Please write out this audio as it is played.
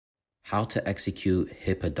How to execute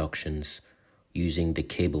hip adductions using the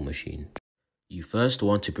cable machine. You first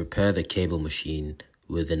want to prepare the cable machine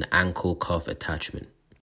with an ankle cuff attachment.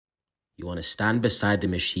 You want to stand beside the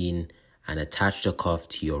machine and attach the cuff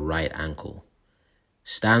to your right ankle.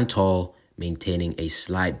 Stand tall, maintaining a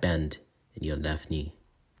slight bend in your left knee.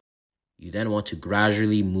 You then want to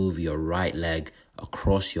gradually move your right leg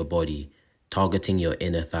across your body, targeting your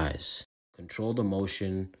inner thighs. Control the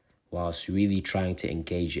motion whilst really trying to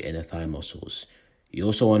engage your inner thigh muscles. You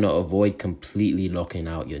also want to avoid completely locking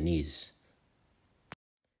out your knees.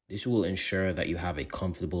 This will ensure that you have a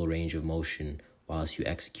comfortable range of motion whilst you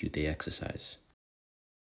execute the exercise.